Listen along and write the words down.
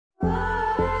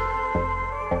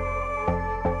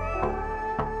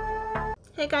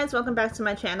Hey guys, welcome back to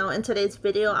my channel. In today's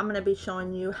video, I'm going to be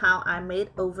showing you how I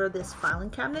made over this filing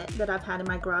cabinet that I've had in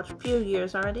my garage for a few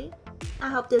years already. I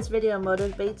hope this video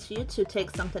motivates you to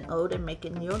take something old and make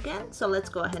it new again. So let's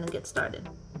go ahead and get started.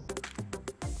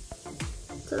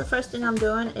 So the first thing I'm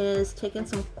doing is taking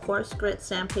some coarse grit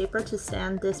sandpaper to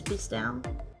sand this piece down.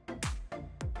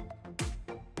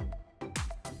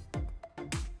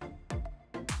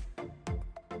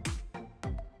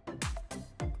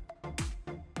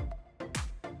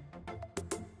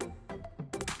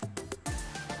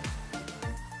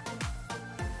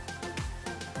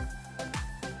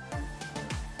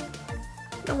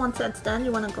 And once that's done,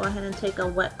 you want to go ahead and take a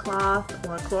wet cloth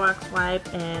or a Clorox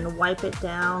wipe and wipe it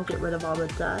down, get rid of all the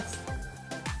dust.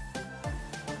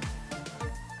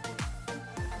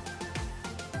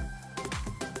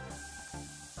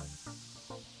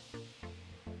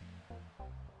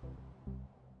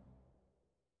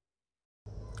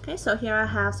 Okay, so here I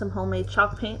have some homemade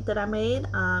chalk paint that I made.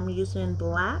 I'm using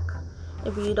black.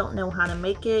 If you don't know how to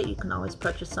make it, you can always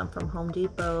purchase some from Home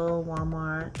Depot,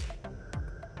 Walmart.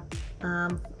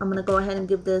 I'm going to go ahead and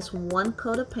give this one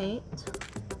coat of paint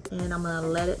and I'm going to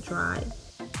let it dry.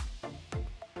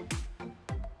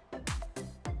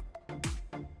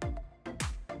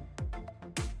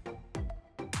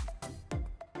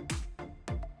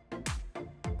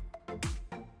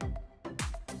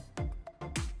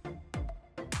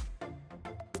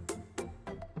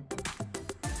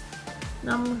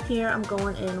 Now here I'm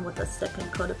going in with a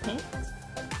second coat of paint,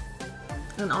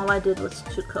 and all I did was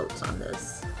 2 coats on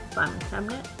this filing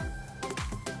cabinet.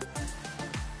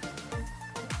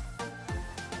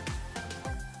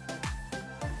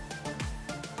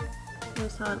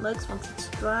 Here's how it looks once it's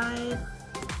dried.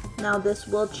 Now this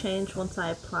will change once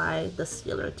I apply the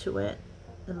sealer to it.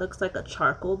 It looks like a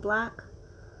charcoal black.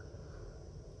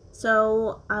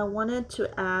 So I wanted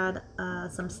to add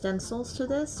some stencils to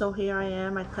this. So here I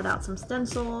am, I cut out some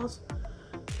stencils,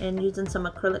 and using some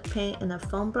acrylic paint and a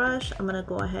foam brush, I'm gonna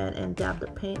go ahead and dab the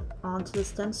paint onto the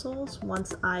stencils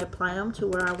once I apply them to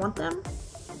where I want them.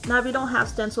 Now if you don't have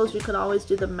stencils, you could always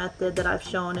do the method that I've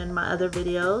shown in my other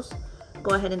videos.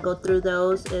 Go ahead and go through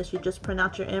those. Is you just print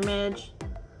out your image,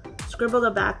 scribble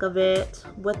the back of it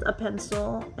with a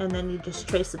pencil, and then you just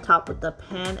trace the top with the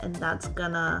pen, and that's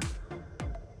gonna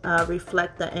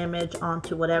reflect the image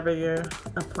onto whatever you're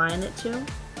applying it to.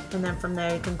 And then from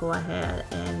there you can go ahead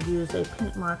and use a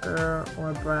paint marker or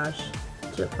a brush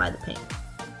to apply the paint.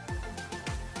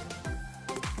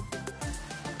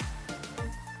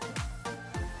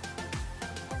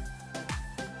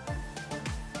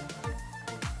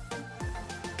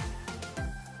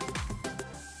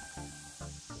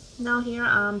 Now here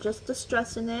I'm just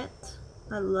distressing it.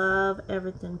 I love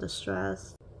everything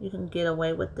distressed. You can get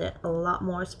away with it a lot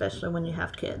more, especially when you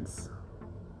have kids.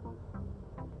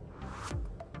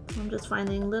 I'm just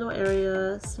finding little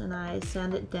areas and I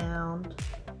sand it down.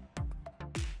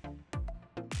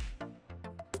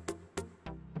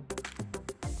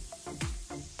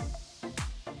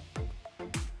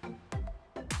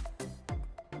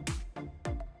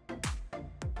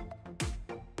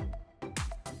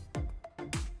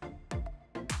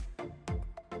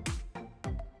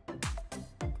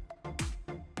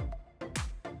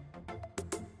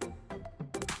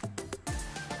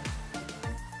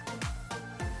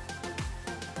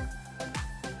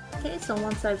 Okay, so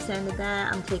once I've sanded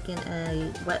that, I'm taking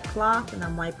a wet cloth and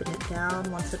I'm wiping it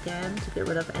down once again to get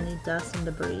rid of any dust and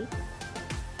debris.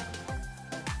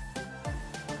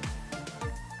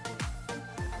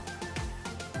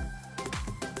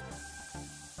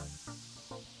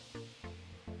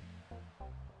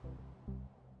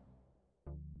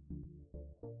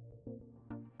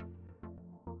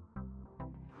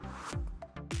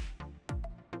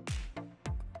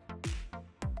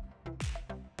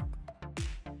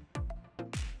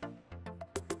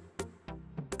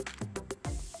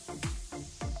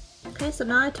 Okay, so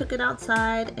now I took it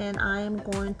outside and I am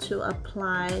going to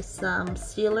apply some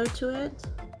sealer to it.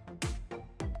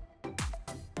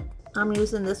 I'm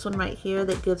using this one right here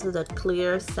that gives it a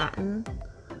clear satin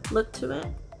look to it.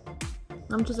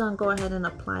 I'm just going to go ahead and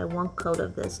apply 1 coat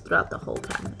of this throughout the whole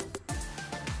cabinet.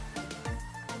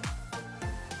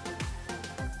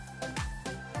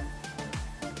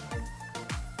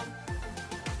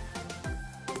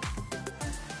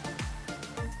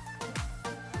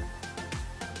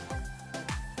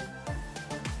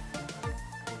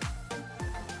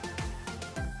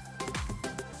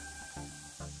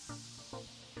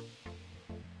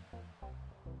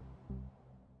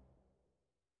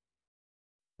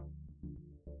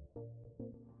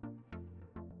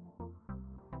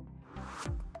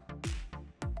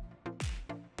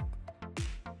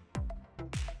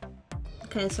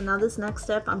 Okay, so now this next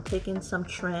step, I'm taking some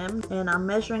trim and I'm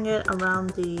measuring it around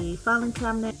the filing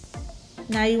cabinet.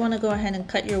 Now you want to go ahead and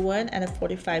cut your wood at a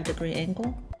 45-degree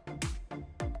angle.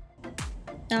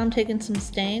 Now I'm taking some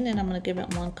stain and I'm going to give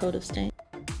it one coat of stain.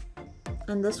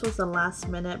 And this was the last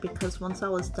minute because once I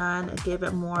was done, it gave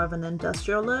it more of an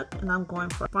industrial look, and I'm going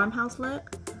for a farmhouse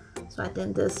look. So I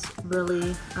think this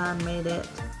really made it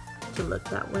to look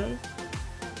that way.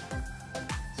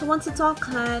 So once it's all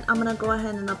cut, I'm gonna go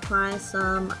ahead and apply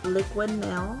some liquid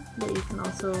nail that you can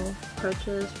also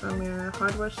purchase from your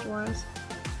hardware stores.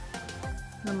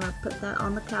 I'm gonna put that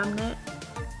on the cabinet.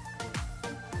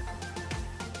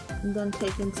 And then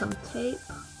taking some tape,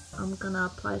 I'm gonna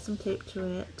apply some tape to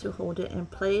it to hold it in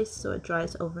place so it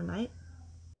dries overnight.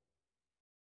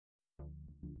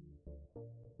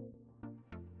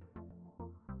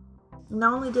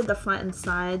 Not only did the front and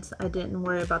sides, I didn't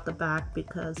worry about the back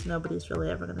because nobody's really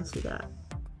ever gonna see that.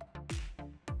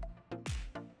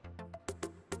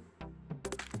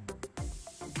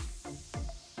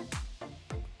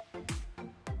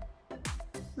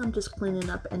 I'm just cleaning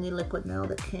up any liquid nail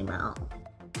that came out.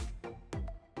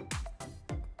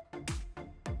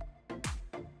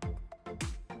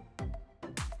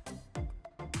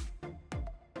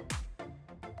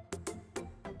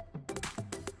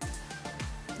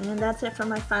 And that's it for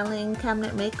my filing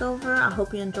cabinet makeover. I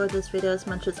hope you enjoyed this video as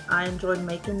much as I enjoyed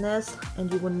making this,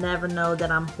 and you will never know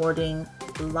that I'm hoarding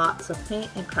lots of paint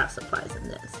and craft supplies in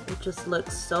this. It just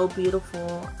looks so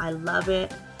beautiful. I love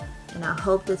it, and I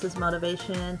hope this is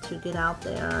motivation to get out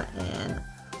there and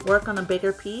work on a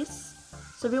bigger piece.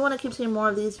 So if you want to keep seeing more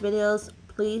of these videos,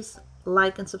 please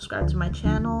like and subscribe to my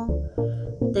channel.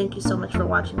 Thank you so much for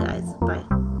watching, guys.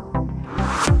 Bye.